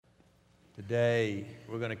Today,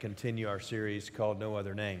 we're going to continue our series called No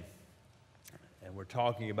Other Name. And we're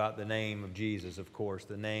talking about the name of Jesus, of course,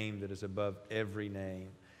 the name that is above every name,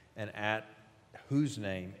 and at whose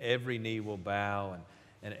name every knee will bow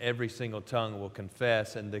and every single tongue will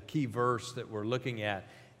confess. And the key verse that we're looking at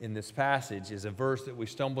in this passage is a verse that we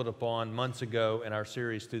stumbled upon months ago in our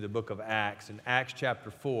series through the book of Acts, in Acts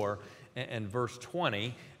chapter 4 and verse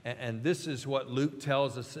 20. And this is what Luke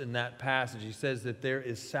tells us in that passage. He says that there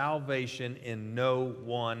is salvation in no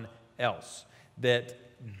one else, that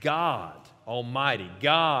God Almighty,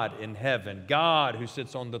 God in heaven, God who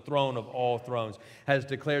sits on the throne of all thrones, has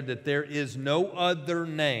declared that there is no other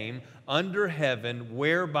name under heaven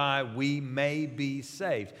whereby we may be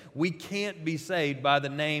saved. We can't be saved by the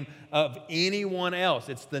name of anyone else.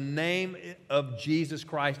 It's the name of Jesus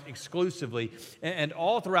Christ exclusively. And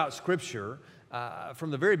all throughout Scripture,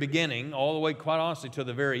 from the very beginning, all the way, quite honestly, to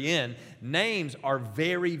the very end, names are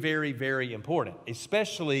very, very, very important,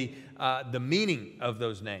 especially the meaning of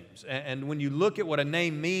those names. And when you look at what a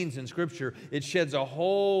name means in Scripture, it sheds a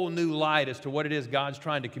whole new light as to what it is God's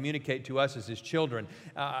trying to communicate to us as His children.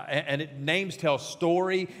 Names tell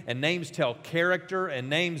story, and names tell character, and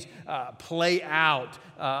names play out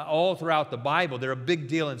all throughout the Bible. They're a big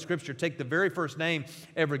deal in Scripture. Take the very first name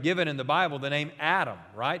ever given in the Bible, the name Adam,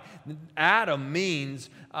 right? Adam means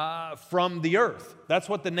from the earth. That's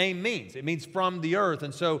what the name means. It means from the earth.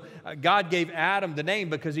 And so God gave Adam the name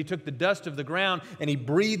because He took the dust of the ground and He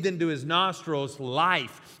breathed into his nostrils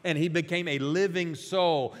life, and he became a living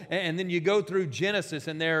soul. And then you go through Genesis,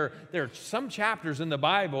 and there are some chapters in the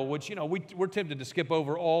Bible which, you know, we're tempted to skip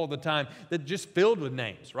over all the time, that just filled with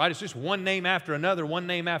names, right? It's just one name after another, one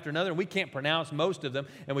name after another, and we can't pronounce most of them,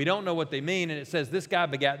 and we don't know what they mean. And it says this guy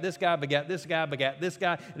begat this guy, begat this guy, begat this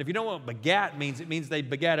guy. And if you don't know what begat means, it means they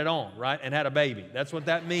begat it on, right? And had a baby. That's what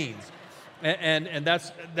that means. And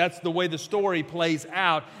that's the way the story plays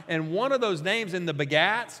out. And one of those names in the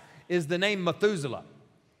begats is the name Methuselah.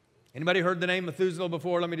 Anybody heard the name Methuselah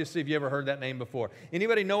before? Let me just see if you ever heard that name before.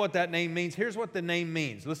 Anybody know what that name means? Here's what the name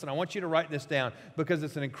means. Listen, I want you to write this down because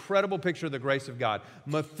it's an incredible picture of the grace of God.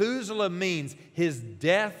 Methuselah means his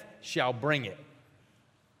death shall bring it.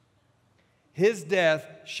 His death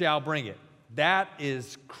shall bring it. That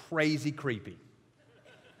is crazy creepy.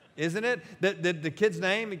 Isn't it? The kid's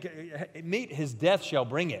name, meet his death shall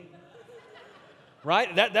bring it.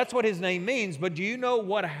 Right? That's what his name means. But do you know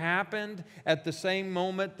what happened at the same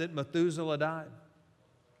moment that Methuselah died?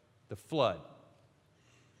 The flood.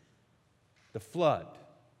 The flood.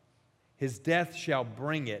 His death shall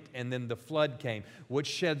bring it, and then the flood came, which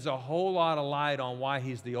sheds a whole lot of light on why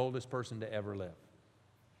he's the oldest person to ever live.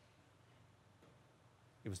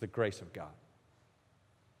 It was the grace of God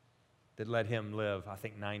that let him live, I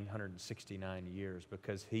think, 969 years,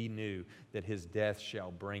 because he knew that his death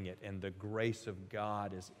shall bring it, and the grace of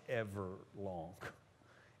God is ever long.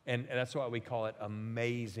 And that's why we call it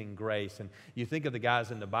amazing grace. And you think of the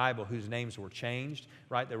guys in the Bible whose names were changed,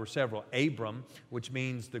 right? There were several. Abram, which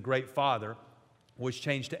means the great father, was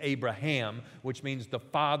changed to Abraham, which means the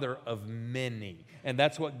father of many. And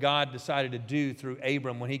that's what God decided to do through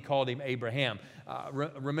Abram when He called him Abraham.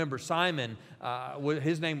 Remember, Simon,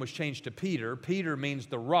 his name was changed to Peter. Peter means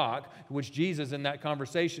the rock, which Jesus in that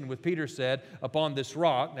conversation with Peter said, upon this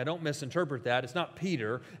rock. Now don't misinterpret that. It's not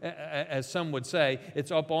Peter, as some would say.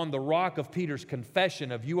 It's upon the rock of Peter's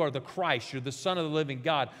confession of you are the Christ, you're the Son of the living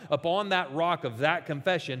God. Upon that rock of that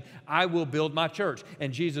confession, I will build my church.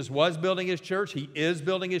 And Jesus was building His church. He is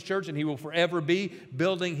building His church, and He will forever be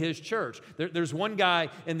building His church. There's one guy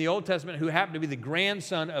in the Old Testament who happened to be the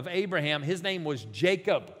grandson of Abraham. His name was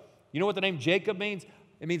Jacob. You know what the name Jacob means?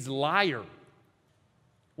 It means liar.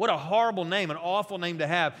 What a horrible name, an awful name to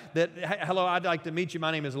have. That, hello, I'd like to meet you.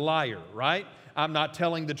 My name is liar, right? I'm not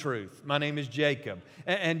telling the truth. My name is Jacob.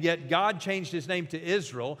 And yet God changed his name to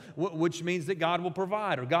Israel, which means that God will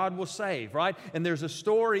provide or God will save, right? And there's a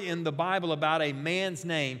story in the Bible about a man's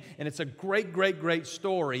name, and it's a great, great, great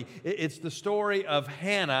story. It's the story of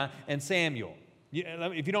Hannah and Samuel.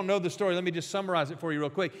 If you don't know the story, let me just summarize it for you real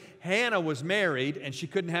quick. Hannah was married, and she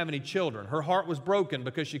couldn't have any children. Her heart was broken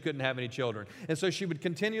because she couldn't have any children. And so she would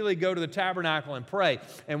continually go to the tabernacle and pray.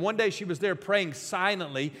 And one day she was there praying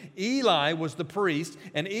silently. Eli was the priest,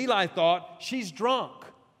 and Eli thought, she's drunk.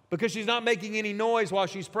 because she's not making any noise while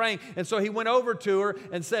she's praying. And so he went over to her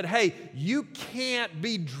and said, hey, you can't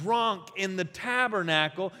be drunk in the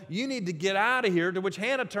tabernacle. You need to get out of here. To which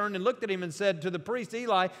Hannah turned and looked at him and said to the priest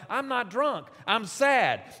Eli, I'm not drunk. I'm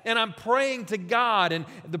sad. And I'm praying to God. And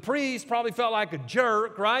the priest probably felt like a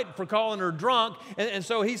jerk, right, for calling her drunk. And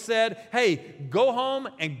so he said, hey, go home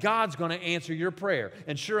and God's going to answer your prayer.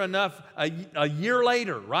 And sure enough, a year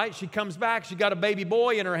later, right, she comes back. She got a baby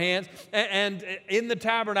boy in her hands. And in the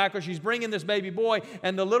tabernacle, she's bringing this baby boy,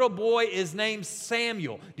 and the little boy is named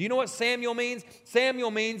Samuel. Do you know what Samuel means? Samuel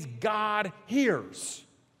means God hears,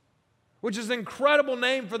 which is an incredible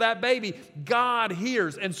name for that baby. God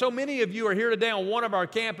hears. And so many of you are here today on one of our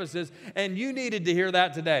campuses, and you needed to hear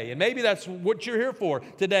that today. And maybe that's what you're here for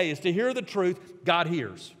today, is to hear the truth. God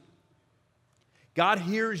hears. God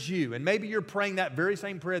hears you, and maybe you're praying that very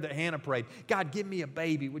same prayer that Hannah prayed. God, give me a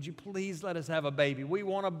baby. Would you please let us have a baby? We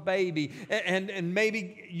want a baby. And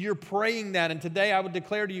maybe you're praying that, and today I would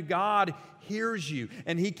declare to you, God hears you,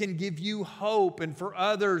 and He can give you hope. And for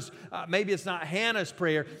others, maybe it's not Hannah's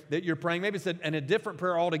prayer that you're praying. Maybe it's a different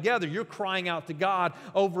prayer altogether. You're crying out to God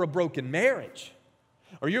over a broken marriage.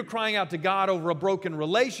 Or you're crying out to God over a broken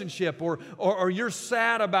relationship, or you're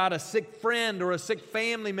sad about a sick friend or a sick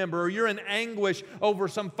family member, or you're in anguish over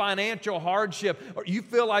some financial hardship, or you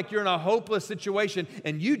feel like you're in a hopeless situation,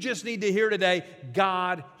 and you just need to hear today,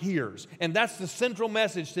 God hears. And that's the central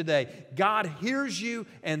message today. God hears you,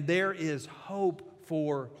 and there is hope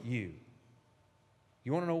for you.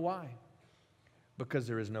 You want to know why? Because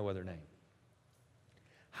there is no other name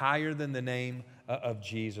higher than the name of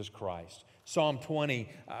Jesus Christ. Psalm 20,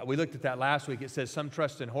 we looked at that last week. It says some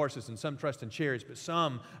trust in horses and some trust in chariots,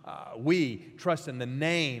 but we trust in the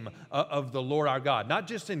name of the Lord our God. Not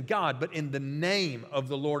just in God, but in the name of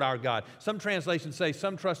the Lord our God. Some translations say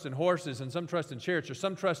some trust in horses and some trust in chariots, or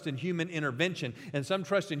some trust in human intervention and some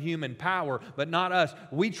trust in human power, but not us.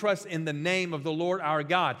 We trust in the name of the Lord our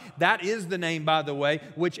God. That is the name, by the way,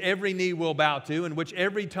 which every knee will bow to and which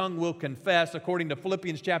every tongue will confess, according to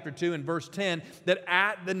Philippians chapter 2 and verse 10, that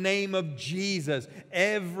at the name of Jesus,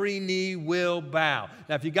 every knee will bow.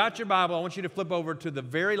 Now, if you got your Bible, I want you to flip over to the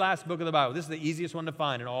very last book of the Bible. This is the easiest one to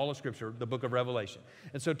find in all of Scripture, the book of Revelation.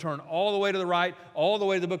 And so turn all the way to the right, all the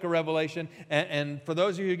way to the book of Revelation. And for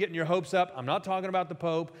those of you who are getting your hopes up, I'm not talking about the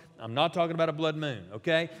Pope. I'm not talking about a blood moon,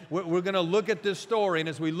 okay? We're going to look at this story. And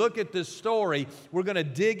as we look at this story, we're going to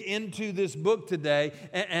dig into this book today.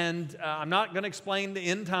 And I'm not going to explain the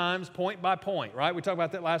end times point by point, right? We talked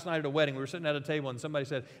about that last night at a wedding. We were sitting at a table and somebody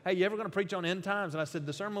said, hey, you ever going to preach on end times? And I said,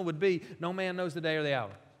 the sermon would be, no man knows the day or the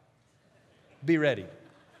hour. Be ready.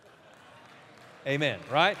 Amen,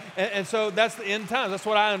 right? And so that's the end times. That's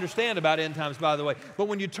what I understand about end times, by the way. But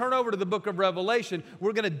when you turn over to the book of Revelation,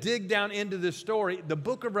 we're going to dig down into this story. The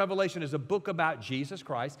book of Revelation is a book about Jesus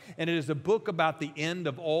Christ, and it is a book about the end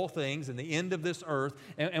of all things and the end of this earth.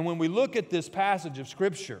 And when we look at this passage of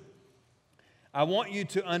Scripture, I want you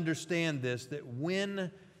to understand this, that when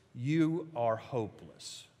you are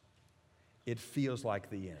hopeless, it feels like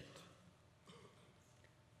the end.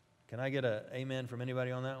 Can I get an amen from anybody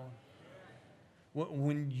on that one?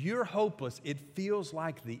 When you're hopeless, it feels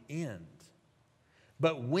like the end.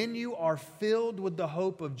 But when you are filled with the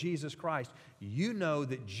hope of Jesus Christ, you know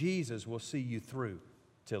that Jesus will see you through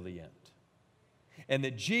till the end. And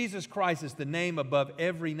that Jesus Christ is the name above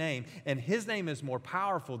every name. And His name is more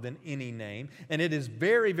powerful than any name. And it is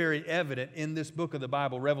very, very evident in this book of the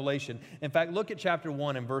Bible, Revelation. In fact, look at chapter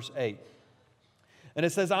 1 and verse 8. And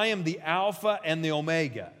it says, I am the Alpha and the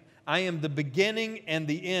Omega. I am the beginning and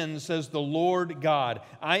the end, says the Lord God.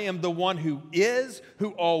 I am the one who is,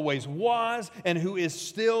 who always was, and who is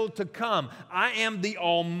still to come. I am the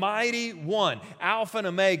Almighty One, Alpha and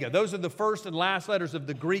Omega. Those are the first and last letters of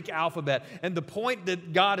the Greek alphabet. And the point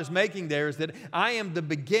that God is making there is that I am the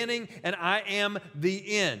beginning and I am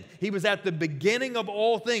the end. He was at the beginning of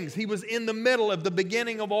all things. He was in the middle of the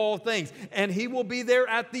beginning of all things. And He will be there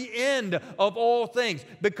at the end of all things.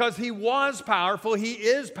 Because He was powerful, He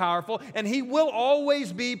is powerful, and He will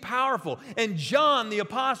always be powerful. And John, the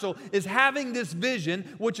apostle, is having this vision,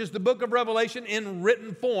 which is the book of Revelation in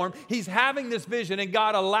written form. He's having this vision, and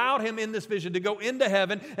God allowed him in this vision to go into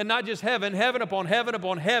heaven, and not just heaven, heaven upon heaven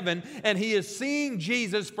upon heaven, and he is seeing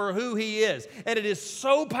Jesus for who He is. And it is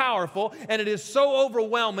so powerful, and it is so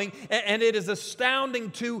overwhelming, and it is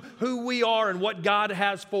astounding to who we are and what God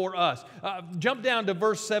has for us. Jump down to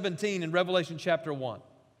verse 17 in Revelation chapter 1.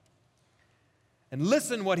 And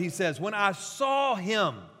listen what he says. When I saw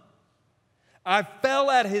Him, I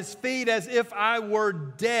fell at His feet as if I were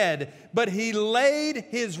dead. But He laid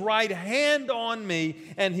His right hand on me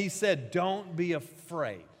and He said, don't be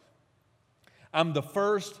afraid. I'm the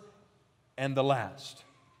first and the last.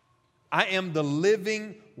 I am the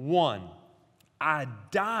living one. I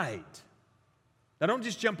died. Now don't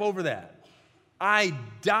just jump over that. I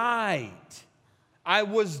died. I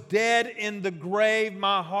was dead in the grave.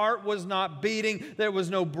 My heart was not beating. There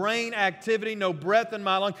was no brain activity, no breath in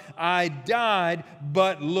my lungs. I died,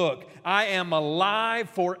 but look, I am alive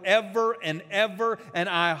forever and ever, and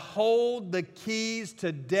I hold the keys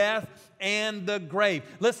to death and the grave.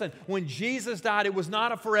 Listen, when Jesus died, it was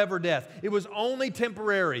not a forever death. It was only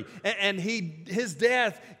temporary. And his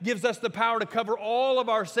death gives us the power to cover all of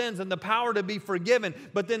our sins and the power to be forgiven.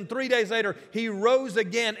 But then 3 days later, he rose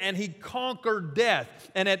again and he conquered death.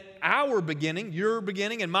 And at our beginning, your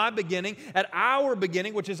beginning and my beginning, at our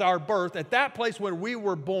beginning, which is our birth, at that place where we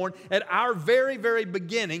were born, at our very, very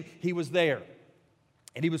beginning, he was there.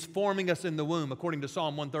 And he was forming us in the womb. According to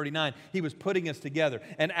Psalm 139, he was putting us together.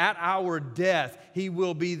 And at our death, he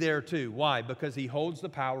will be there too. Why? Because he holds the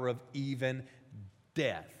power of even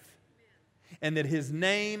death. And that his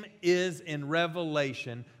name is in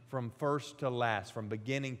Revelation from first to last, from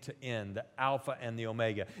beginning to end, the Alpha and the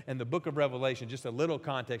Omega. And the book of Revelation, just a little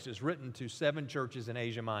context, is written to 7 churches in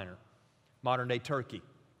Asia Minor, modern-day Turkey.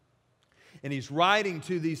 And he's writing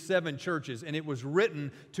to these 7 churches, and it was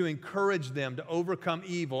written to encourage them to overcome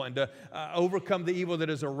evil and to overcome the evil that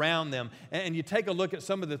is around them. And you take a look at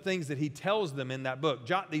some of the things that he tells them in that book.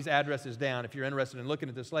 Jot these addresses down if you're interested in looking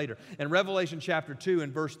at this later. In Revelation chapter 2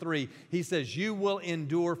 and verse 3, he says, "You will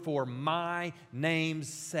endure for my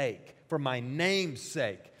name's sake." For my name's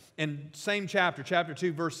sake. In same chapter, chapter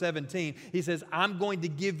 2, verse 17, he says, "I'm going to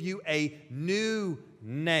give you a new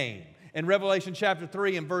name." In Revelation chapter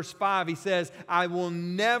 3 and verse 5, he says, "I will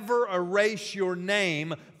never erase your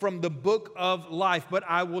name from the book of life, but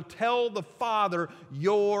I will tell the Father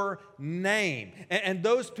your name." And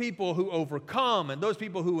those people who overcome, and those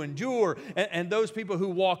people who endure, and those people who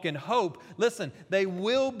walk in hope, listen, they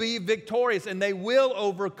will be victorious, and they will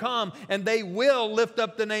overcome, and they will lift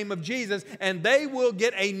up the name of Jesus, and they will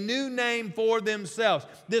get a new name for themselves.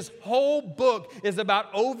 This whole book is about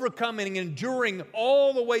overcoming and enduring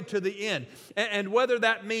all the way to the end. And whether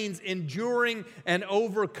that means enduring and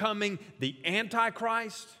overcoming the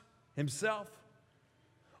Antichrist himself,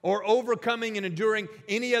 or overcoming and enduring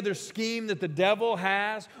any other scheme that the devil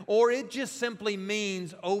has, or it just simply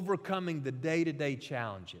means overcoming the day-to-day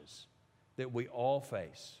challenges that we all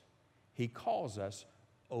face. He calls us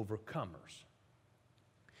overcomers.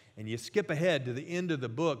 And you skip ahead to the end of the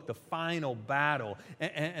book, the final battle.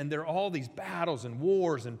 And there are all these battles and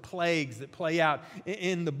wars and plagues that play out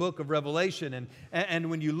in the book of Revelation. And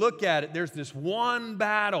when you look at it, there's this one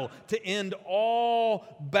battle to end all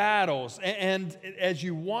battles. And as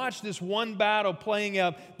you watch this one battle playing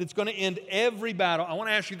out that's going to end every battle, I want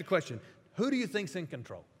to ask you the question, who do you think's in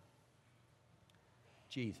control?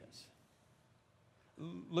 Jesus.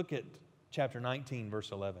 Look at chapter 19,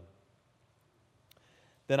 verse 11.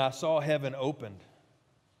 "Then I saw heaven opened,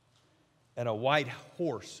 and a white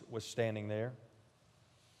horse was standing there.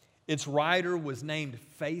 Its rider was named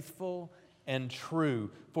Faithful and True,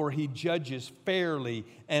 for he judges fairly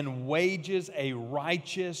and wages a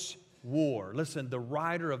righteous war." Listen, the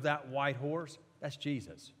rider of that white horse, that's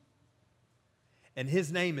Jesus. And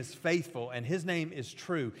his name is faithful, and his name is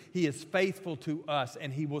true. He is faithful to us,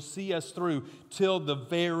 and he will see us through till the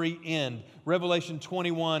very end. Revelation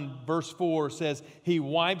 21, verse 4 says, he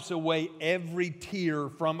wipes away every tear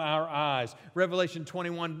from our eyes. Revelation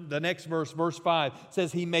 21, the next verse, verse 5,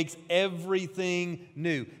 says he makes everything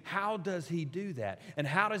new. How does he do that? And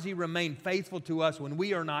how does he remain faithful to us when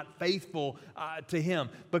we are not faithful to him?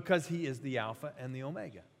 Because he is the Alpha and the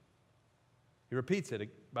Omega. He repeats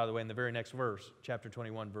it, by the way, in the very next verse, chapter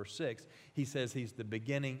 21, verse 6. He says he's the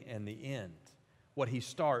beginning and the end. What he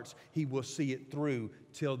starts, he will see it through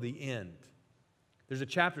till the end. There's a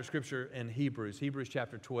chapter of Scripture in Hebrews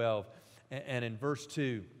chapter 12, and in verse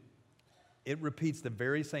 2, it repeats the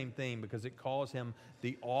very same thing because it calls him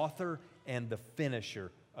the author and the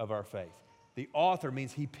finisher of our faith. The author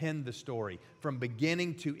means he penned the story from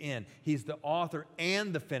beginning to end. He's the author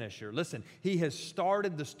and the finisher. Listen, he has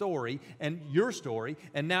started the story and your story,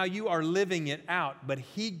 and now you are living it out, but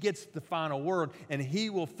he gets the final word, and he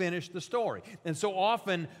will finish the story. And so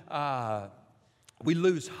often we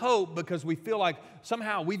lose hope because we feel like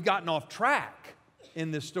somehow we've gotten off track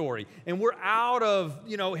in this story, and we're out of,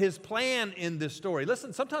 his plan in this story.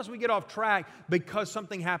 Listen, sometimes we get off track because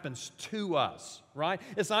something happens to us. right?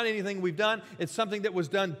 It's not anything we've done. It's something that was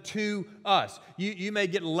done to us. You may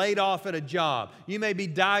get laid off at a job. You may be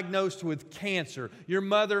diagnosed with cancer. Your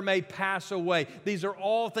mother may pass away. These are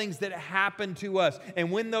all things that happen to us.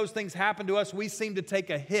 And when those things happen to us, we seem to take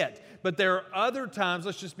a hit. But there are other times,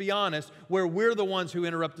 let's just be honest, where we're the ones who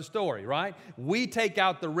interrupt the story, right? We take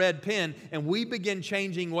out the red pen and we begin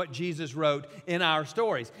changing what Jesus wrote in our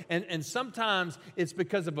stories. And sometimes it's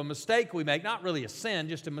because of a mistake we make, not really a sin,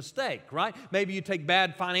 just a mistake, right? Maybe you take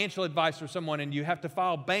bad financial advice from someone and you have to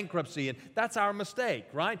file bankruptcy, and that's our mistake,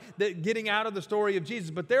 right? That getting out of the story of Jesus.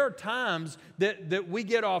 But there are times that we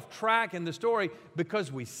get off track in the story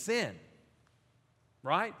because we sin.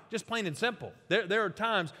 Right? Just plain and simple. There are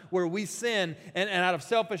times where we sin and out of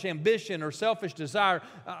selfish ambition or selfish desire,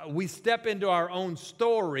 we step into our own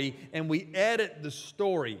story and we edit the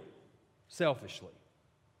story selfishly.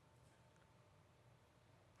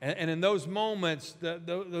 And in those moments,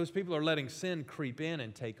 those people are letting sin creep in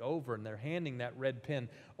and take over, and they're handing that red pen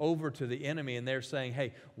over to the enemy, and they're saying,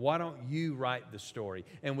 hey, why don't you write the story?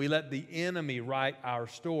 And we let the enemy write our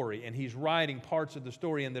story, and he's writing parts of the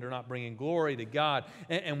story in that are not bringing glory to God.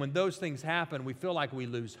 And when those things happen, we feel like we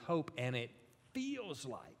lose hope, and it feels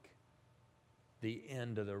like the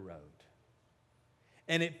end of the road.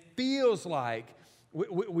 And it feels like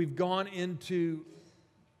we've gone into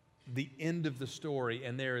the end of the story,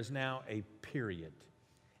 and there is now a period,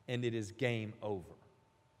 and it is game over.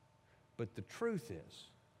 But the truth is,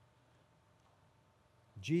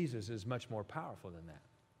 Jesus is much more powerful than that.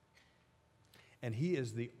 And He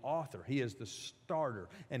is the author, He is the starter,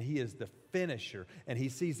 and He is the finisher, and He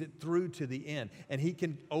sees it through to the end. And He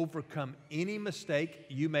can overcome any mistake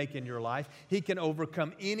you make in your life. He can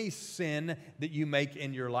overcome any sin that you make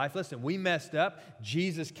in your life. Listen, we messed up.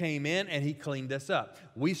 Jesus came in and He cleaned us up.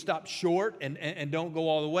 We stopped short and don't go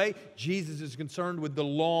all the way. Jesus is concerned with the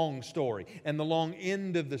long story and the long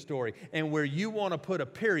end of the story. And where you want to put a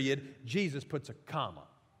period, Jesus puts a comma.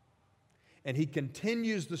 And He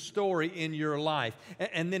continues the story in your life.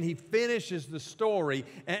 And then He finishes the story.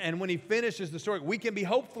 And when He finishes the story, we can be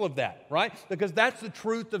hopeful of that, right? Because that's the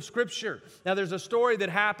truth of Scripture. Now, there's a story that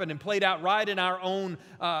happened and played out right in our own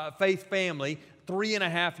faith family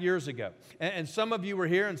 3.5 years ago. And some of you were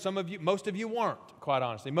here, and most of you weren't, quite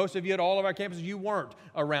honestly. Most of you at all of our campuses, you weren't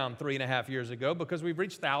around 3.5 years ago, because we've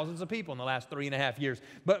reached thousands of people in the last 3.5 years.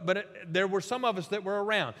 But there were some of us that were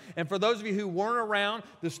around. And for those of you who weren't around,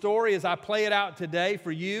 the story as I play it out today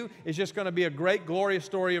for you is just going to be a great, glorious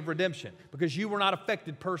story of redemption, because you were not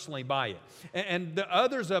affected personally by it. And the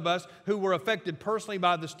others of us who were affected personally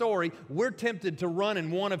by the story, we're tempted to run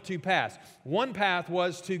in one of two paths. One path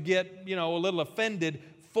was to get, a little offended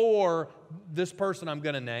for this person I'm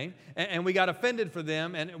going to name, and we got offended for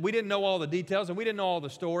them, and we didn't know all the details, and we didn't know all the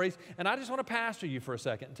stories, and I just want to pastor you for a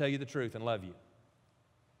second and tell you the truth and love you.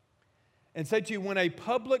 And say to you, when a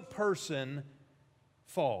public person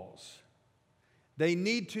falls, they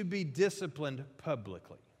need to be disciplined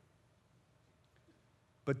publicly.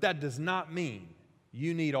 But that does not mean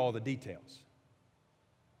you need all the details.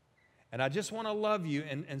 And I just want to love you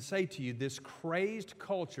and say to you, this crazed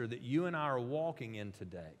culture that you and I are walking in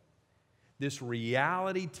today, this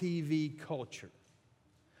reality TV culture,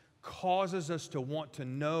 causes us to want to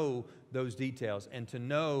know those details and to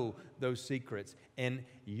know those secrets. And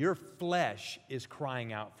your flesh is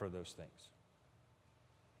crying out for those things.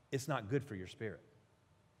 It's not good for your spirit.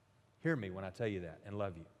 Hear me when I tell you that, and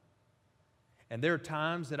love you. And there are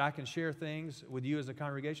times that I can share things with you as a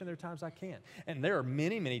congregation. There are times I can't. And there are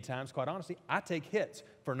many, many times, quite honestly, I take hits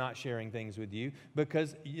for not sharing things with you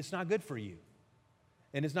because it's not good for you.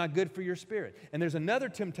 And it's not good for your spirit. And there's another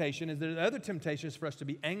temptation, is for us to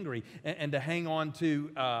be angry and to hang on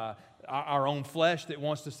to our own flesh that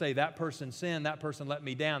wants to say, that person sinned, that person let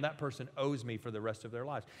me down, that person owes me for the rest of their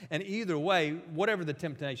lives. And either way, whatever the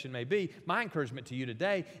temptation may be, my encouragement to you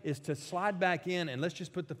today is to slide back in and let's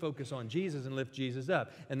just put the focus on Jesus and lift Jesus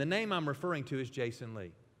up. And the name I'm referring to is Jason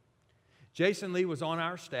Lee. Jason Lee was on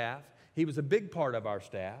our staff. He was a big part of our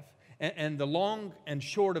staff. And the long and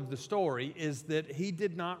short of the story is that he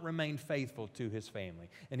did not remain faithful to his family.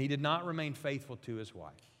 And he did not remain faithful to his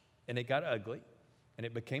wife. And it got ugly. And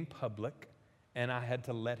it became public. And I had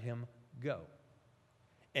to let him go.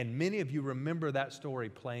 And many of you remember that story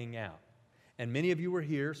playing out. And many of you were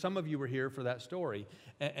here. Some of you were here for that story.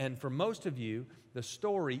 And for most of you, the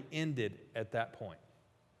story ended at that point.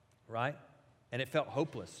 Right? And it felt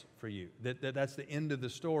hopeless for you. That's the end of the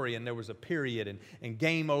story, and there was a period, and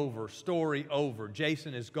game over, story over.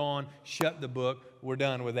 Jason is gone, shut the book, we're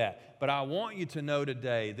done with that. But I want you to know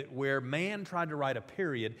today that where man tried to write a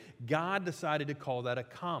period, God decided to call that a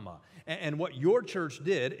comma. And what your church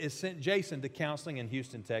did is sent Jason to counseling in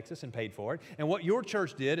Houston, Texas, and paid for it. And what your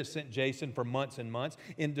church did is sent Jason for months and months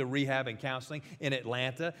into rehab and counseling in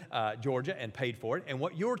Atlanta, Georgia, and paid for it. And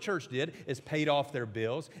what your church did is paid off their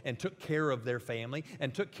bills and took care of their family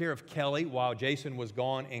and took care of Kelly while Jason was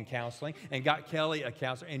gone in counseling and got Kelly a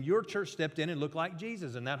counselor. And your church stepped in and looked like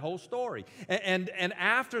Jesus in that whole story. And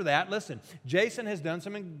after that, listen, Jason has done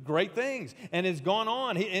some great things and has gone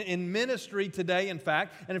on in ministry today, in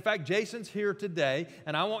fact. And in fact, Jason's here today,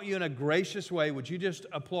 and I want you in a gracious way, would you just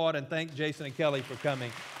applaud and thank Jason and Kelly for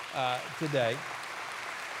coming today.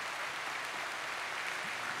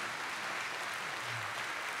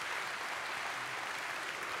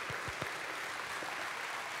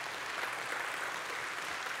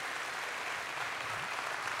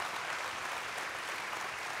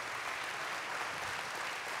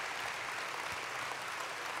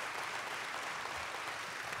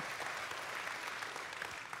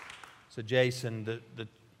 So Jason,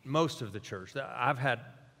 most of the church, I've had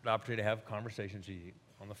the opportunity to have conversations with you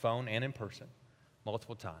on the phone and in person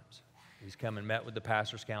multiple times. He's come and met with the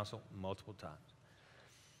pastor's council multiple times.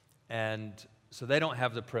 And so they don't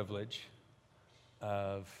have the privilege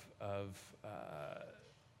of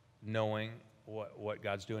knowing what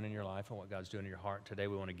God's doing in your life and what God's doing in your heart. Today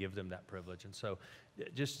we want to give them that privilege. And so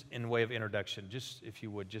just in way of introduction, just if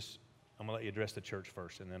you would, I'm going to let you address the church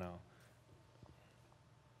first, and then I'll.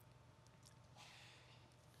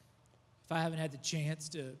 If I haven't had the chance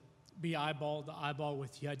to be eyeball to eyeball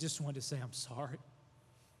with you, I just wanted to say I'm sorry.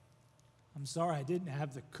 I'm sorry I didn't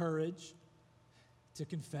have the courage to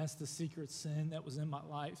confess the secret sin that was in my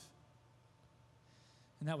life,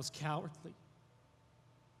 and that was cowardly.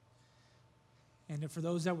 And for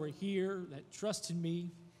those that were here that trusted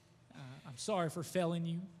me, I'm sorry for failing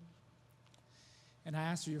you, and I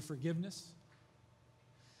ask for your forgiveness.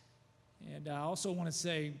 And I also want to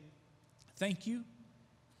say thank you.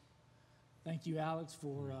 Thank you, Alex,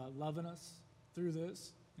 for loving us through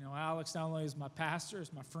this. You know, Alex not only is my pastor,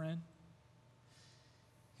 is my friend.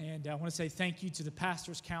 And I want to say thank you to the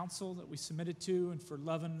pastor's council that we submitted to and for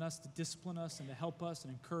loving us, to discipline us, and to help us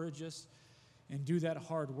and encourage us and do that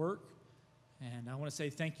hard work. And I want to say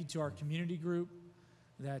thank you to our community group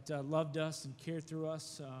that loved us and cared through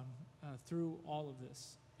us through all of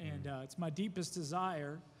this. And it's my deepest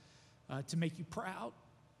desire to make you proud.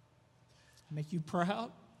 Make you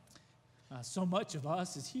proud. So much of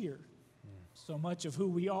us is here. So much of who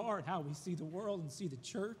we are and how we see the world and see the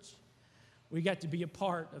church. We got to be a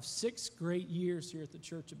part of 6 great years here at the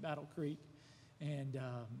church at Battle Creek, and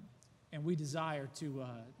we desire to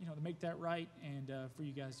to make that right and for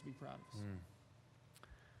you guys to be proud of us.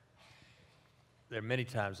 There are many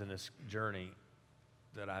times in this journey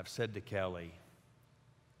that I've said to Kelly,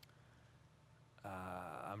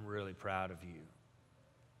 I'm really proud of you,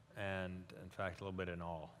 and in fact a little bit in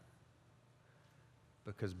awe.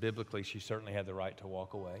 Because biblically, she certainly had the right to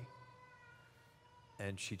walk away,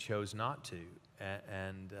 and she chose not to.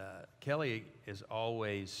 And Kelly has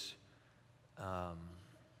always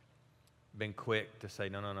been quick to say,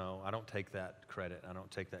 no, I don't take that credit. I don't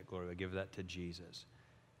take that glory. I give that to Jesus.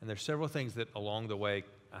 And there's several things that along the way,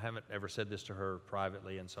 I haven't ever said this to her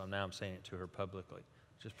privately, and so now I'm saying it to her publicly,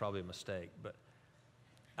 which is probably a mistake, but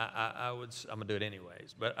I'm going to do it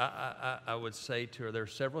anyways, but I would say to her, there are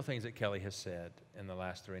several things that Kelly has said in the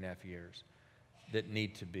last 3.5 years that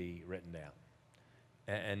need to be written down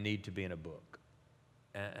and need to be in a book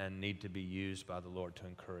and need to be used by the Lord to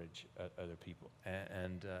encourage other people.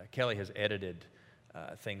 And Kelly has edited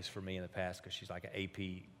things for me in the past because she's like an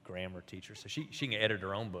AP grammar teacher, so she can edit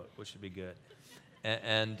her own book, which would be good.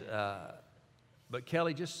 But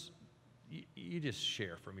Kelly, you just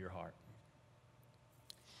share from your heart.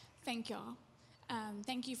 Thank y'all.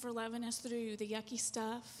 Thank you for loving us through the yucky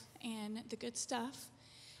stuff and the good stuff.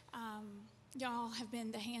 Y'all have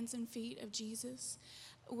been the hands and feet of Jesus,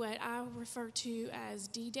 what I refer to as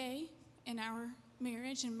D-Day in our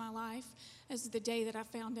marriage and my life, as the day that I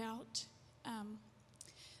found out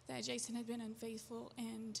that Jason had been unfaithful,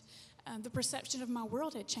 and the perception of my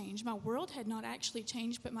world had changed. My world had not actually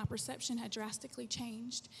changed, but my perception had drastically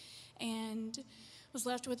changed, and was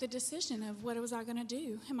left with the decision of what was I going to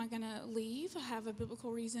do. Am I going to leave? I have a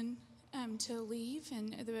biblical reason to leave,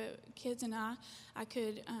 and the kids and I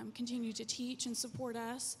could continue to teach and support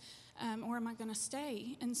us, or am I going to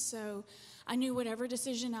stay? And so I knew whatever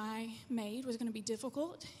decision I made was going to be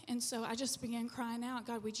difficult, and so I just began crying out,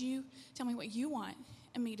 God, would you tell me what you want?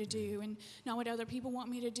 me to do, and not what other people want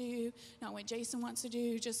me to do, not what Jason wants to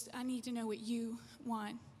do. Just I need to know what you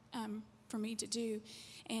want for me to do.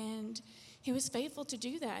 And he was faithful to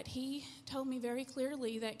do that. He told me very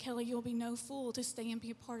clearly that, Kelly, you'll be no fool to stay and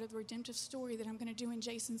be a part of the redemptive story that I'm going to do in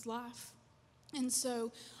Jason's life. And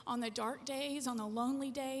so on the dark days, on the lonely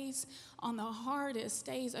days, on the hardest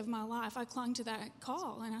days of my life, I clung to that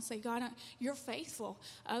call. And I say, God, you're faithful.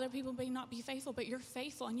 Other people may not be faithful, but you're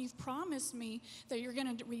faithful. And you've promised me that you're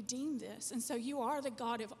going to redeem this. And so you are the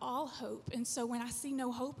God of all hope. And so when I see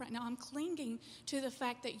no hope right now, I'm clinging to the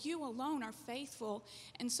fact that you alone are faithful.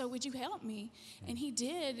 And so would you help me? And he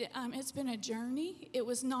did. It's been a journey. It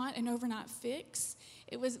was not an overnight fix.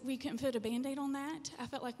 We couldn't put a Band-Aid on that. I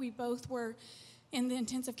felt like we both were in the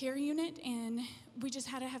intensive care unit, and we just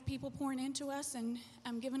had to have people pouring into us and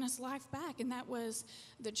giving us life back. And that was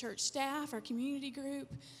the church staff, our community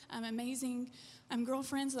group, amazing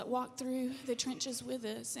girlfriends that walked through the trenches with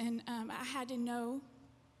us. And I had to know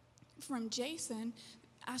from Jason,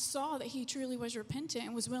 I saw that he truly was repentant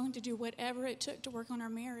and was willing to do whatever it took to work on our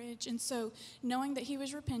marriage. And so knowing that he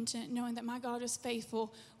was repentant, knowing that my God is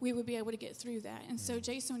faithful, we would be able to get through that. And so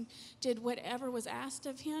Jason did whatever was asked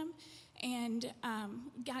of him, and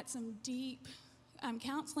got some deep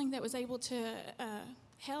counseling that was able to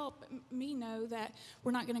help me know that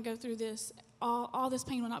we're not going to go through this. All this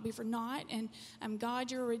pain will not be for naught. And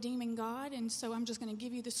God, you're a redeeming God. And so I'm just going to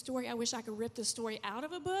give you the story. I wish I could rip the story out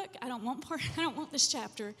of a book. I don't want this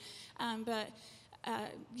chapter. But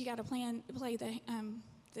you got to play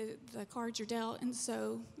the cards you're dealt. And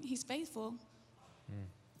so he's faithful.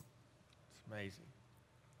 It's amazing.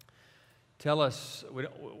 Tell us,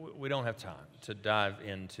 we don't have time to dive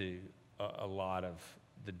into a lot of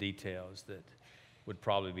the details that would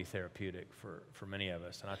probably be therapeutic for many of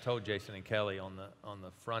us. And I told Jason and Kelly on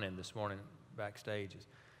the front end this morning backstage, is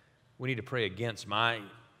we need to pray against my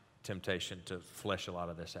temptation to flesh a lot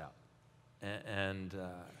of this out. And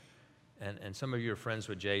some of you are friends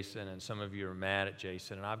with Jason, and some of you are mad at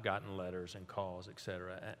Jason, and I've gotten letters and calls, et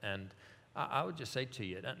cetera. And I would just say to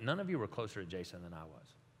you, none of you were closer to Jason than I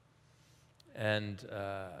was. And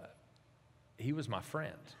he was my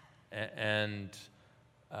friend. And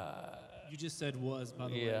you just said was, by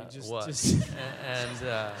the way. Yeah, was.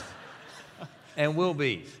 And will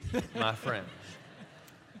be my friend.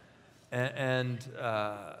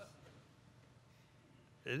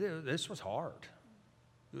 This was hard.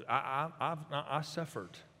 I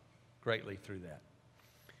suffered greatly through that,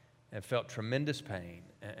 and felt tremendous pain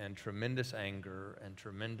and tremendous anger and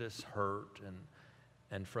tremendous hurt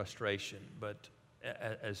and frustration. But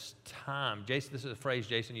as time, Jason, this is a phrase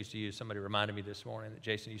Jason used to use. Somebody reminded me this morning that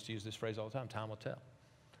Jason used to use this phrase all the time: time will tell.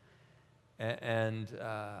 And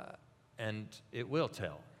it will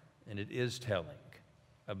tell, and it is telling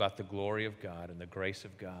about the glory of God and the grace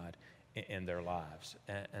of God in their lives.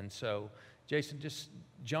 And so, Jason, just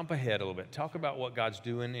jump ahead a little bit. Talk about what God's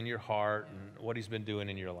doing in your heart and what he's been doing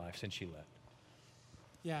in your life since you left.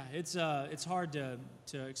 Yeah, it's hard to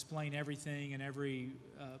explain everything and every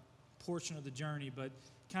portion of the journey, but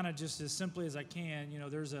kind of just as simply as I can,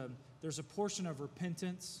 there's a portion of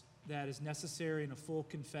repentance that is necessary in a full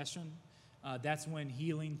confession. That's when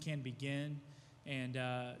healing can begin. And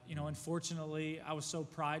unfortunately, I was so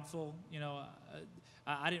prideful.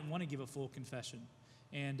 I didn't want to give a full confession,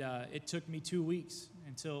 and it took me 2 weeks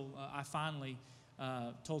until I finally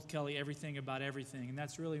told Kelly everything about everything, and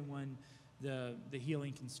that's really when the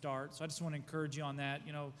healing can start. So I just want to encourage you on that.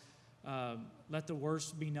 Let the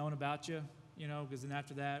worst be known about you, because then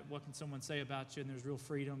after that, what can someone say about you? And there's real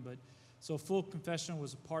freedom. But so full confession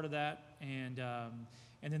was a part of that, and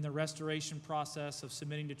then the restoration process of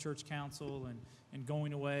submitting to church council and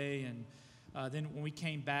going away. And then when we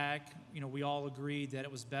came back, we all agreed that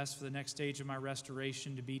it was best for the next stage of my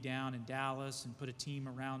restoration to be down in Dallas and put a team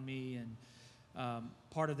around me. And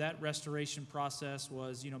part of that restoration process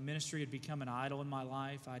was, ministry had become an idol in my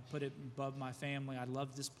life. I'd put it above my family. I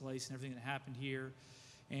loved this place and everything that happened here.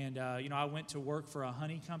 And, I went to work for a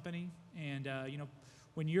honey company. And,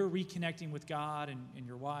 when you're reconnecting with God and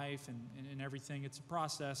your wife and everything, it's a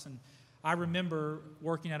process. And I remember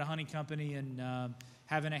working at a honey company and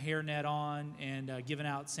having a hairnet on and giving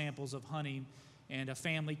out samples of honey. And a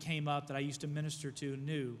family came up that I used to minister to and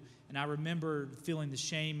knew. And I remember feeling the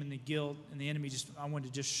shame and the guilt, and the enemy I wanted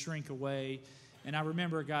to just shrink away. And I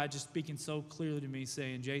remember God just speaking so clearly to me,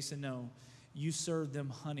 saying, Jason, no, you serve them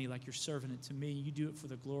honey like you're serving it to me. You do it for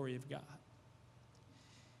the glory of God.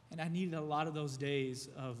 And I needed a lot of those days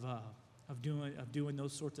of doing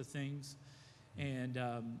those sorts of things. And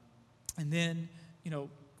then,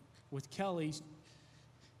 with Kelly,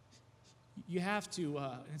 you have to,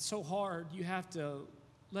 and it's so hard, you have to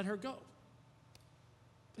let her go.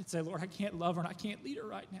 And say, Lord, I can't love her and I can't lead her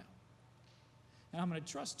right now. And I'm going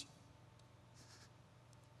to trust you.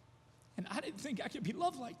 And I didn't think I could be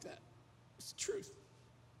loved like that. It's the truth.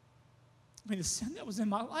 I mean, the sin that was in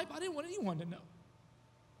my life, I didn't want anyone to know.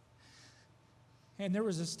 And there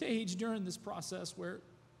was a stage during this process where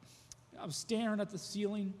I was staring at the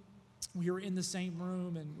ceiling. We were in the same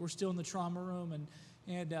room, and we're still in the trauma room, and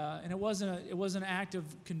it wasn't an act of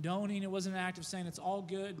condoning. It wasn't an act of saying it's all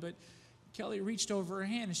good. But Kelly reached over her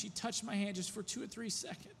hand, and she touched my hand just for 2 or 3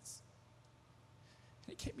 seconds,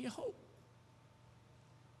 and it gave me hope.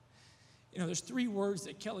 You know, there's 3 words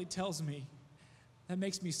that Kelly tells me that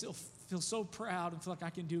makes me feel so proud and feel like I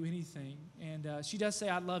can do anything. And she does say,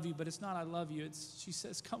 I love you, but it's not I love you. She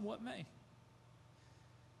says, come what may.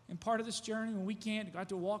 And part of this journey, when we got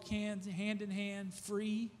to walk hand in hand,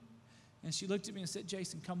 free. And she looked at me and said,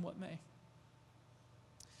 Jason, come what may.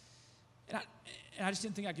 And I just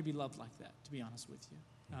didn't think I could be loved like that, to be honest with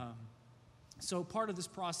you. So part of this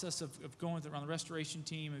process of going around the restoration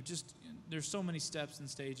team, there's so many steps and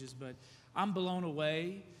stages, but I'm blown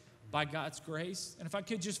away by God's grace. And if I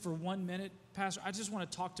could just for 1 minute, Pastor, I just want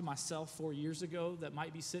to talk to myself 4 years ago that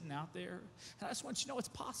might be sitting out there. And I just want you to know it's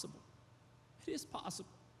possible. It is possible.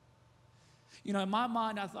 You know, in my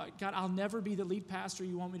mind, I thought, God, I'll never be the lead pastor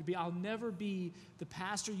you want me to be. I'll never be the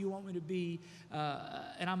pastor you want me to be,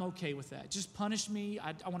 and I'm okay with that. Just punish me.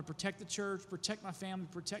 I want to protect the church, protect my family,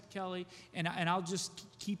 protect Kelly, and I'll just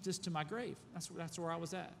keep this to my grave. That's where I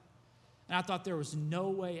was at. And I thought there was no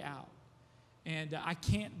way out. And I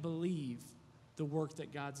can't believe the work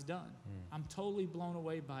that God's done. I'm totally blown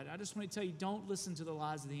away by it. I just want to tell you, don't listen to the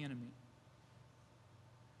lies of the enemy.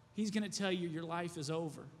 He's going to tell you your life is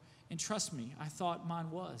over. And trust me, I thought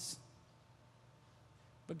mine was.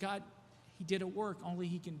 But God, he did a work only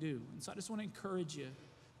he can do. And so I just want to encourage you,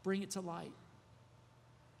 bring it to light.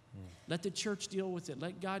 Let the church deal with it.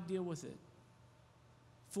 Let God deal with it.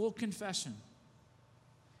 Full confession.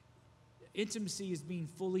 Intimacy is being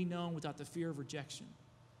fully known without the fear of rejection.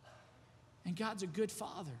 And God's a good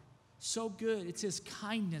Father. So good. It's his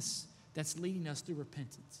kindness that's leading us through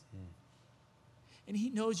repentance. And he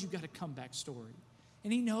knows you've got a comeback story.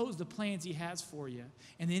 And he knows the plans he has for you.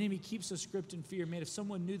 And the enemy keeps us gripped in fear. Man, if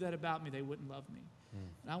someone knew that about me, they wouldn't love me.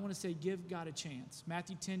 And I want to say, give God a chance.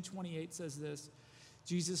 Matthew 10:28 says this.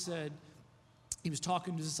 Jesus said, he was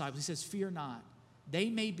talking to his disciples. He says, fear not. They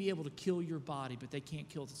may be able to kill your body, but they can't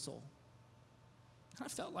kill the soul. And I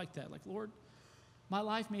felt like that. Like, Lord, my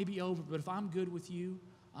life may be over, but if I'm good with you,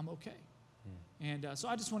 I'm okay. And so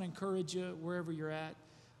I just want to encourage you, wherever you're at,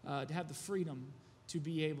 to have the freedom to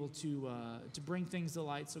be able to bring things to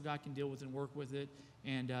light so God can deal with it and work with it.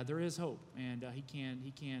 And there is hope, and he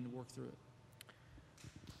can work through it.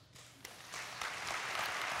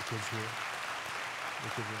 The kids here. The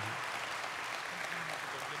kids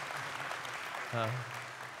are here.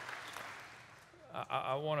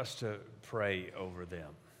 I want us to pray over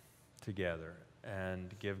them together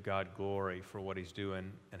and give God glory for what he's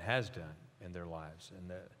doing and has done in their lives, and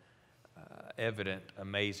the evident,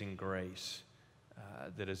 amazing grace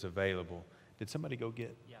that is available. Did somebody go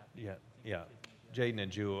get? Yeah. Jaden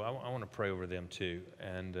and Jewel, I want to pray over them too.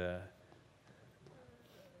 And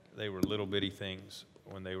they were little bitty things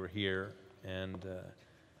when they were here. And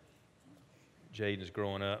Jaden is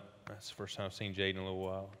growing up. That's the first time I've seen Jaden in a little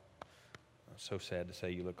while. I'm so sad to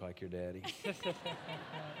say you look like your daddy.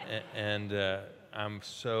 and I'm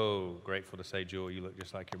so grateful to say, Jewel, you look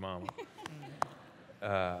just like your mama.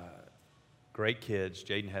 Great kids.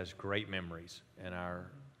 Jaden has great memories in our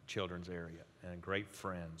children's area and great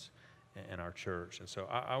friends in our church. And so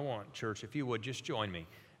I want, church, if you would, just join me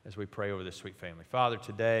as we pray over this sweet family. Father,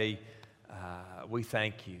 today we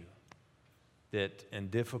thank you that in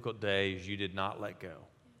difficult days you did not let go.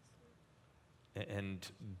 And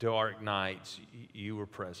dark nights you were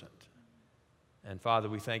present. And Father,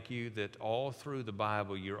 we thank you that all through the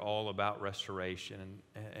Bible, you're all about restoration,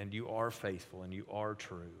 and you are faithful and you are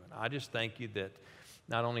true. And I just thank you that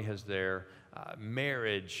not only has their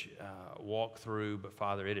marriage walked through, but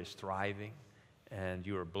Father, it is thriving, and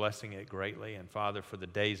you are blessing it greatly. And Father, for the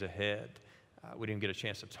days ahead, we didn't get a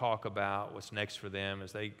chance to talk about what's next for them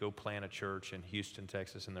as they go plant a church in Houston,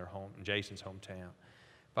 Texas, in Jason's hometown.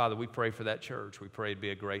 Father, we pray for that church. We pray it'd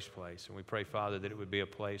be a grace place. And we pray, Father, that it would be a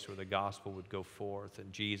place where the gospel would go forth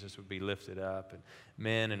and Jesus would be lifted up, and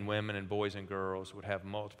men and women and boys and girls would have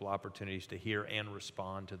multiple opportunities to hear and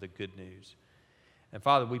respond to the good news. And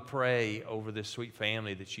Father, we pray over this sweet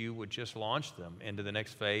family that you would just launch them into the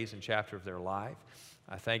next phase and chapter of their life.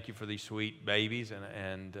 I thank you for these sweet babies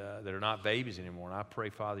and that are not babies anymore. And I pray,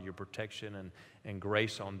 Father, your protection and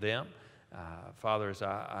grace on them. Father, as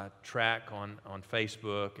I track on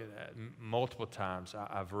Facebook, multiple times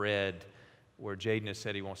I've read where Jaden has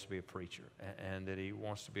said he wants to be a preacher and that he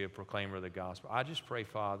wants to be a proclaimer of the gospel. I just pray,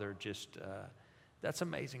 Father, that's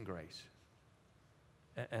amazing grace.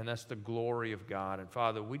 And that's the glory of God. And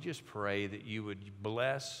Father, we just pray that you would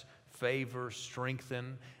bless, favor,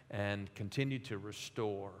 strengthen, and continue to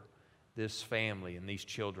restore this family and these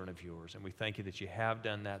children of yours. And we thank you that you have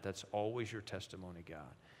done that. That's always your testimony,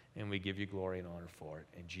 God. And we give you glory and honor for it.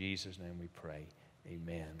 In Jesus' name we pray.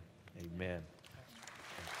 Amen. Amen.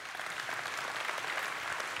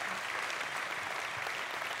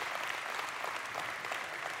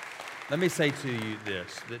 Let me say to you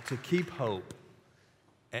this, that to keep hope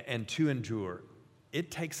and to endure,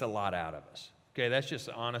 it takes a lot out of us. Okay, that's just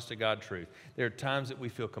the honest to God truth. There are times that we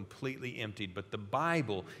feel completely emptied, but the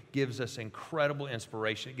Bible gives us incredible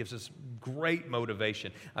inspiration. It gives us great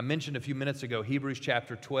motivation. I mentioned a few minutes ago Hebrews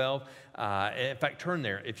chapter 12. In fact, turn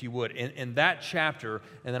there if you would. In that chapter,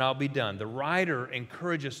 and then I'll be done, the writer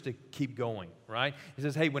encourages us to keep going, right? He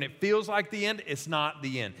says, hey, when it feels like the end, it's not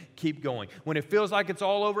the end. Keep going. When it feels like it's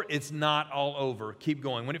all over, it's not all over. Keep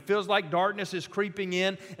going. When it feels like darkness is creeping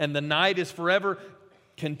in and the night is forever,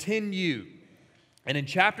 continue. And in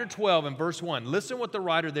chapter 12 and verse 1, listen what the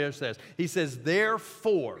writer there says. He says,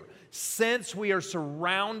 therefore, since we are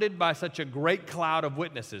surrounded by such a great cloud of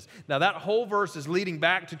witnesses. Now that whole verse is leading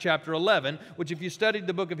back to chapter 11, which if you studied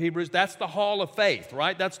the book of Hebrews, that's the hall of faith,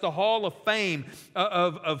 right? That's the hall of fame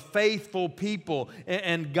of faithful people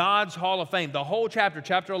and God's hall of fame. The whole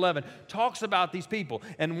chapter 11, talks about these people.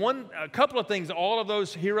 And a couple of things all of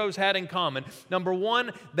those heroes had in common. Number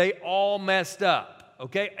one, they all messed up.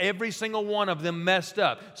 Okay, every single one of them messed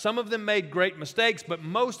up. Some of them made great mistakes, but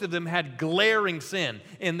most of them had glaring sin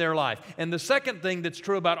in their life. And the second thing that's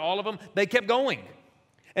true about all of them, they kept going.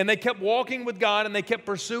 And they kept walking with God, and they kept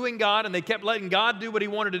pursuing God, and they kept letting God do what He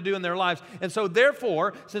wanted to do in their lives. And so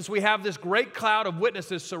therefore, since we have this great cloud of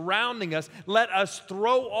witnesses surrounding us, let us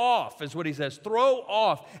throw off, is what he says, throw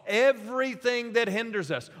off everything that hinders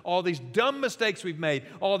us. All these dumb mistakes we've made,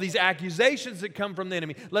 all these accusations that come from the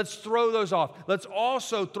enemy, let's throw those off. Let's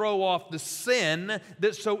also throw off the sin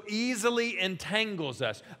that so easily entangles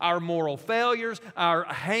us. Our moral failures, our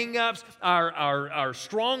hang-ups, our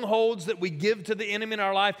strongholds that we give to the enemy in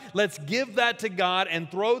our life. Let's give that to God and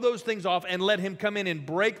throw those things off and let Him come in and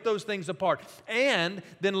break those things apart. And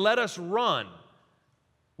then let us run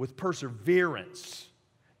with perseverance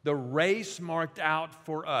the race marked out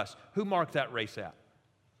for us. Who marked that race out?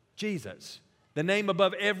 Jesus. The name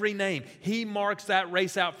above every name. He marks that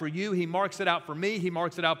race out for you. He marks it out for me. He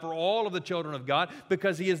marks it out for all of the children of God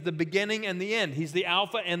because He is the beginning and the end. He's the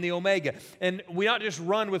Alpha and the Omega. And we not just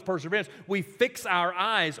run with perseverance. We fix our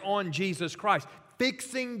eyes on Jesus Christ.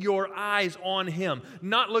 Fixing your eyes on Him,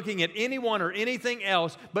 not looking at anyone or anything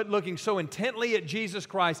else, but looking so intently at Jesus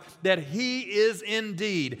Christ that He is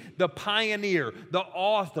indeed the pioneer, the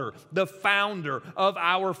author, the founder of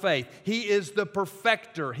our faith. He is the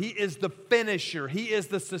perfecter. He is the finisher. He is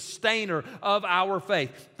the sustainer of our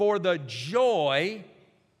faith. For the joy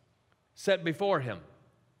set before Him,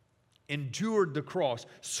 endured the cross,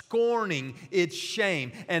 scorning its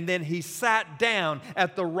shame, and then He sat down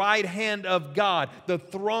at the right hand of God, the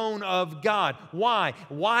throne of God. Why?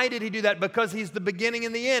 Why did He do that? Because He's the beginning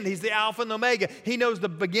and the end. He's the Alpha and the Omega. He knows the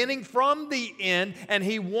beginning from the end, and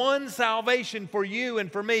He won salvation for you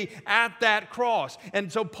and for me at that cross.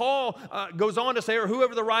 And so Paul goes on to say, or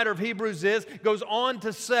whoever the writer of Hebrews is, goes on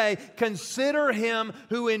to say, consider Him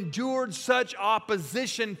who endured such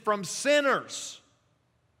opposition from sinners.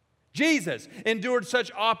 Jesus endured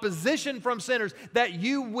such opposition from sinners that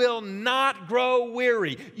you will not grow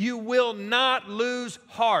weary. You will not lose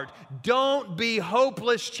heart. Don't be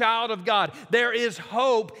hopeless, child of God. There is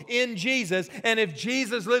hope in Jesus, and if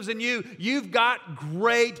Jesus lives in you, you've got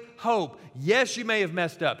great hope. Yes, you may have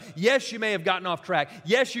messed up. Yes, you may have gotten off track.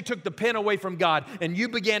 Yes, you took the pen away from God and you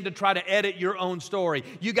began to try to edit your own story.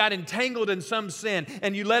 You got entangled in some sin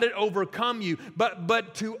and you let it overcome you.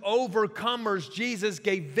 But to overcomers, Jesus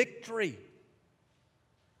gave victory.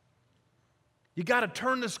 You got to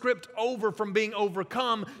turn the script over from being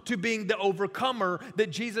overcome to being the overcomer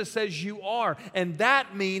that Jesus says you are. And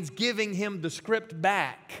that means giving Him the script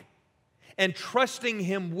back and trusting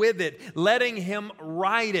Him with it, letting Him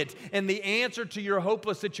write it. And the answer to your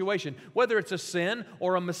hopeless situation, whether it's a sin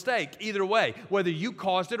or a mistake, either way, whether you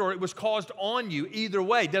caused it or it was caused on you, either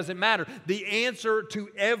way, doesn't matter. The answer to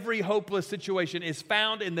every hopeless situation is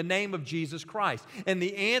found in the name of Jesus Christ. And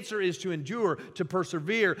the answer is to endure, to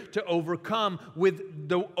persevere, to overcome with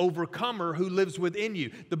the overcomer who lives within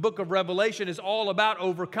you. The book of Revelation is all about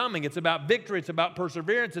overcoming. It's about victory. It's about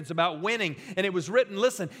perseverance. It's about winning. And it was written,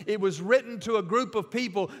 listen, it was written to a group of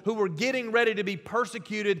people who were getting ready to be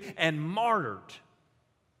persecuted and martyred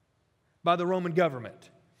by the Roman government.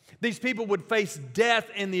 These people would face death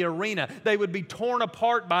in the arena. They would be torn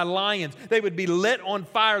apart by lions. They would be lit on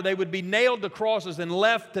fire. They would be nailed to crosses and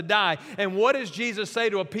left to die. And what does Jesus say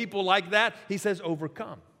to a people like that? He says,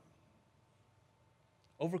 overcome.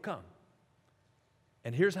 Overcome.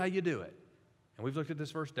 And here's how you do it. And we've looked at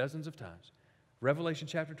this verse dozens of times. Revelation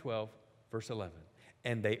chapter 12, verse 11.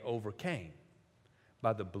 And they overcame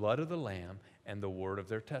by the blood of the Lamb and the word of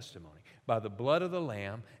their testimony. By the blood of the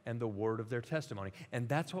Lamb and the word of their testimony. And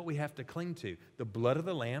that's what we have to cling to. The blood of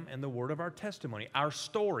the Lamb and the word of our testimony. Our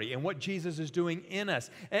story and what Jesus is doing in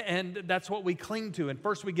us. And that's what we cling to. And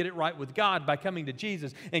first we get it right with God by coming to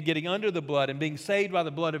Jesus and getting under the blood and being saved by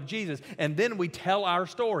the blood of Jesus. And then we tell our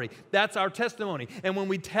story. That's our testimony. And when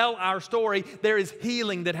we tell our story, there is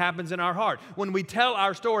healing that happens in our heart. When we tell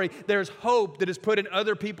our story, there's hope that is put in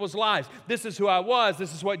other people's lives. This is who I was.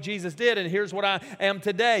 This is what Jesus did. And here's what I am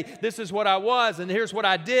today. This is what I was, and here's what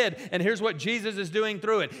I did, and here's what Jesus is doing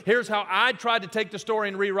through it. Here's how I tried to take the story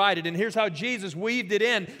and rewrite it, and here's how Jesus weaved it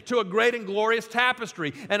in to a great and glorious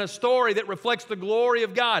tapestry and a story that reflects the glory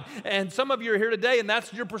of God. And some of you are here today, and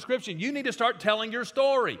that's your prescription. You need to start telling your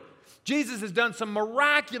story. Jesus has done some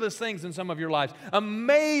miraculous things in some of your lives,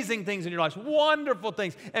 amazing things in your lives, wonderful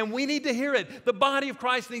things, and we need to hear it. The body of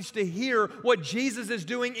Christ needs to hear what Jesus is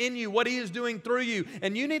doing in you, what He is doing through you,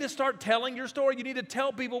 and you need to start telling your story. You need to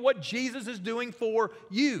tell people what Jesus is doing for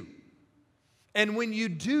you. And when you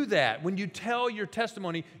do that, when you tell your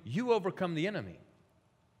testimony, you overcome the enemy.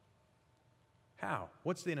 How?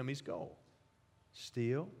 What's the enemy's goal?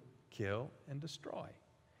 Steal, kill, and destroy.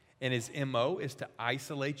 And his MO is to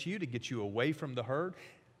isolate you, to get you away from the herd,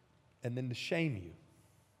 and then to shame you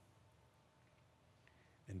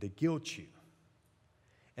and to guilt you.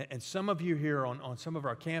 And some of you here on some of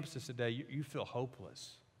our campuses today, you feel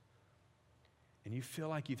hopeless. And you feel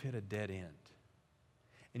like you've hit a dead end.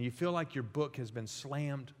 And you feel like your book has been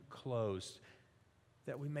slammed closed.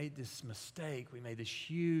 That we made this mistake. We made this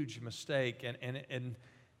huge mistake. And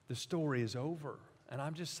the story is over. And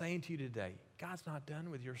I'm just saying to you today, God's not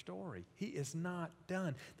done with your story. He is not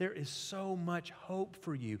done. There is so much hope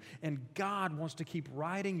for you. And God wants to keep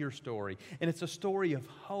writing your story. And it's a story of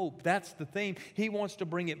hope. That's the theme. He wants to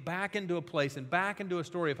bring it back into a place and back into a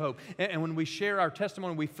story of hope. And when we share our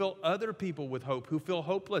testimony, we fill other people with hope who feel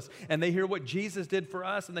hopeless. And they hear what Jesus did for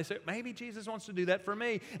us. And they say, maybe Jesus wants to do that for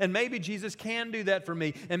me. And maybe Jesus can do that for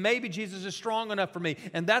me. And maybe Jesus is strong enough for me.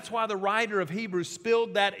 And that's why the writer of Hebrews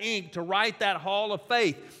spilled that ink to write that hall of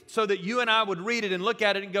faith, so that you and I would read it and look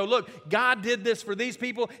at it and go, look, God did this for these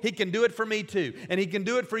people. He can do it for me too. And He can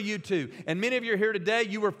do it for you too. And many of you are here today,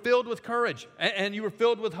 you were filled with courage and you were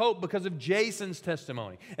filled with hope because of Jason's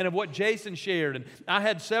testimony and of what Jason shared. And I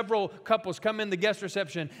had several couples come in the guest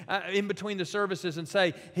reception in between the services and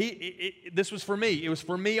say, this was for me. It was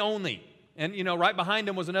for me only. And, you know, right behind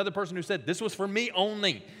him was another person who said, this was for me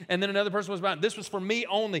only. And then another person was behind, this was for me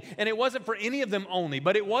only. And it wasn't for any of them only,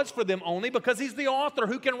 but it was for them only because He's the author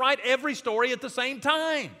who can write every story at the same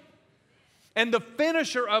time. And the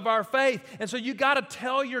finisher of our faith. And so you got to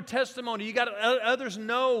tell your testimony. You got to let others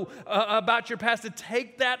know about your past, to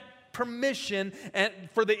take that permission and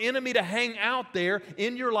for the enemy to hang out there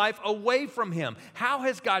in your life away from Him. How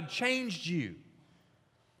has God changed you?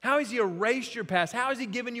 How has He erased your past? How has He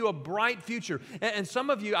given you a bright future? And some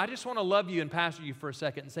of you, I just want to love you and pastor you for a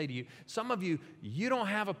second and say to you, some of you, you don't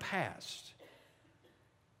have a past.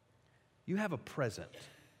 You have a present.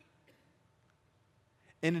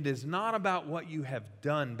 And it is not about what you have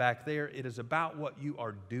done back there. It is about what you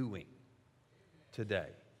are doing today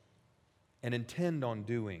and intend on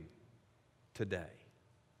doing today.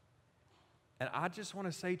 And I just want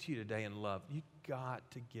to say to you today in love, you got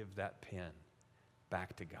to give that pen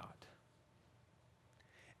back to God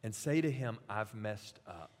and say to Him, I've messed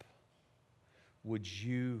up. Would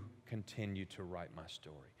you continue to write my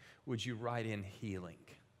story? Would you write in healing?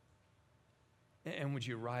 And would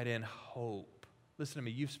you write in hope? Listen to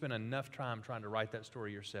me, you've spent enough time trying to write that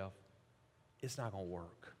story yourself. It's not going to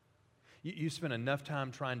work. You spend enough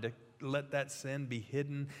time trying to let that sin be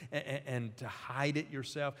hidden and to hide it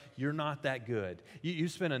yourself. You're not that good. You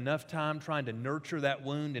spend enough time trying to nurture that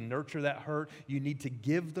wound and nurture that hurt. You need to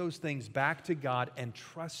give those things back to God and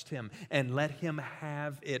trust Him and let Him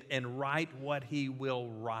have it and write what He will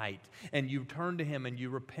write. And you turn to Him and you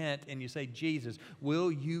repent and you say, Jesus,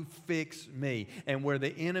 will you fix me? And where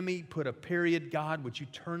the enemy put a period, God, would you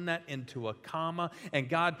turn that into a comma? And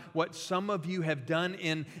God, what some of you have done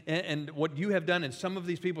and what you have done in some of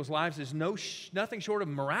these people's lives is nothing short of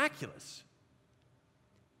miraculous.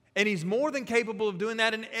 And He's more than capable of doing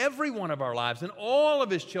that in every one of our lives, in all of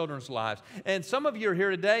His children's lives. And some of you are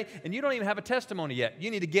here today and you don't even have a testimony yet.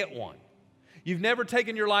 You need to get one. You've never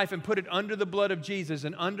taken your life and put it under the blood of Jesus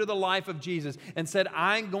and under the life of Jesus and said,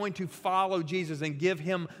 I'm going to follow Jesus and give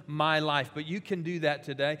Him my life. But you can do that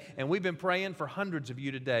today. And we've been praying for hundreds of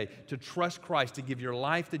you today to trust Christ, to give your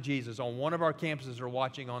life to Jesus on one of our campuses or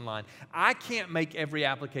watching online. I can't make every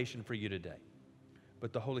application for you today,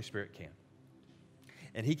 but the Holy Spirit can.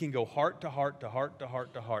 And He can go heart to heart to heart to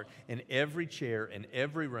heart to heart in every chair, in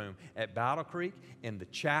every room, at Battle Creek, in the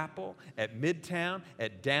chapel, at Midtown,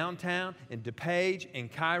 at downtown, in DePage, in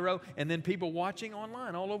Cairo, and then people watching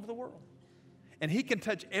online all over the world. And He can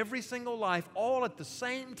touch every single life all at the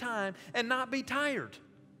same time and not be tired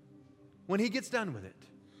when He gets done with it.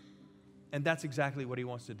 And that's exactly what He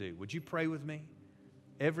wants to do. Would you pray with me?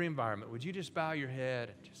 Every environment, would you just bow your head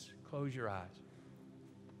and just close your eyes?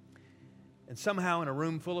 And somehow in a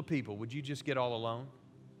room full of people, would you just get all alone?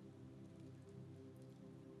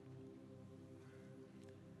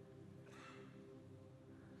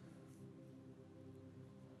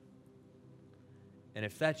 And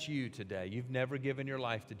if that's you today, you've never given your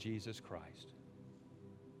life to Jesus Christ.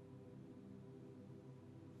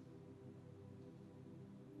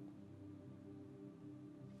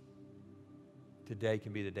 Today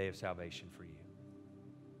can be the day of salvation for you.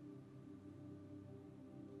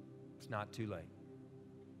 It's not too late.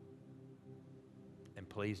 And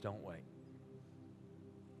please don't wait.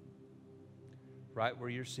 Right where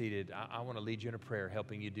you're seated, I want to lead you in a prayer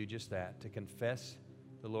helping you do just that, to confess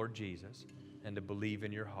the Lord Jesus and to believe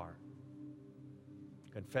in your heart.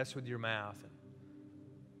 Confess with your mouth and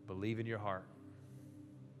believe in your heart.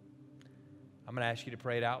 I'm going to ask you to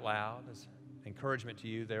pray it out loud. As encouragement to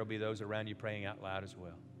you, there will be those around you praying out loud as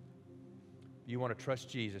well. You want to trust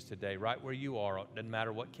Jesus today, right where you are, doesn't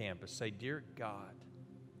matter what campus. Say, Dear God,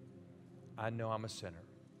 I know I'm a sinner.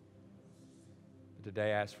 But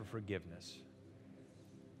today I ask for forgiveness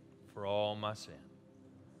for all my sin.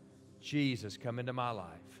 Jesus, come into my life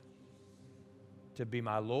to be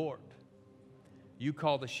my Lord. You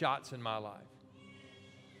call the shots in my life.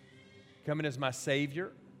 Come in as my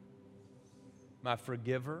Savior, my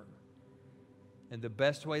forgiver, in the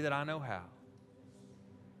best way that I know how.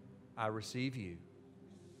 I receive you,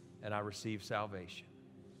 and I receive salvation.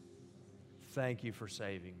 Thank you for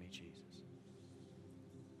saving me, Jesus.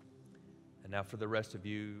 And now for the rest of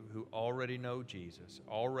you who already know Jesus,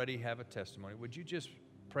 already have a testimony, would you just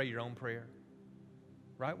pray your own prayer?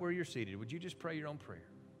 Right where you're seated, would you just pray your own prayer?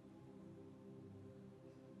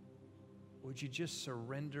 Would you just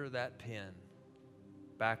surrender that pen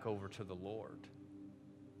back over to the Lord?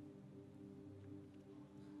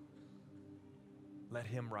 Let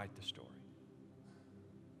Him write the story.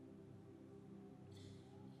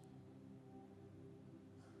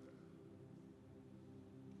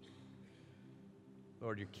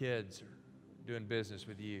 Lord, your kids are doing business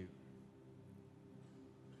with you.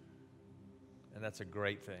 And that's a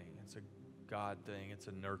great thing. It's a God thing. It's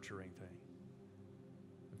a nurturing thing.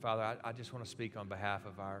 And Father, I just want to speak on behalf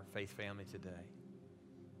of our faith family today.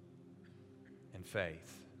 And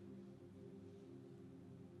faith.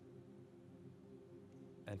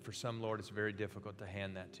 And for some, Lord, it's very difficult to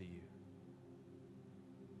hand that to you.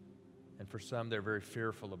 And for some, they're very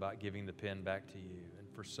fearful about giving the pen back to you. And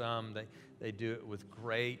for some, they do it with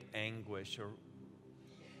great anguish or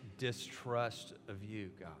distrust of you,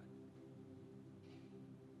 God.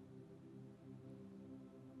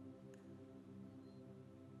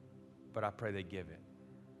 But I pray they give it.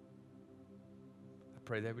 I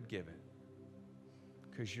pray they would give it.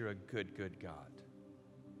 Because you're a good, good God.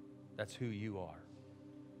 That's who you are.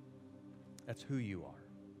 That's who you are.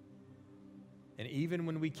 And even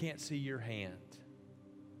when we can't see your hand,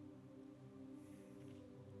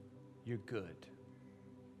 you're good.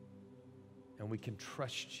 And we can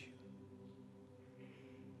trust you.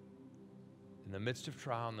 In the midst of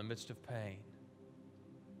trial, in the midst of pain,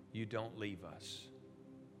 you don't leave us.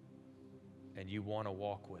 And you want to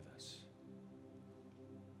walk with us.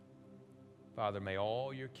 Father, may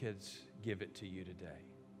all your kids give it to you today.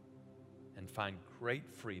 and find great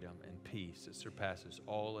freedom and peace that surpasses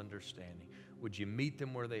all understanding. Would you meet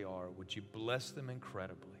them where they are? Would you bless them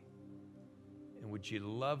incredibly? And would you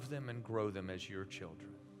love them and grow them as your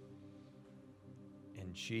children?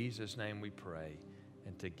 In Jesus' name we pray,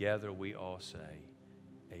 and together we all say,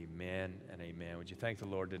 amen and amen. Would you thank the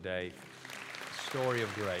Lord today? Story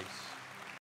of grace.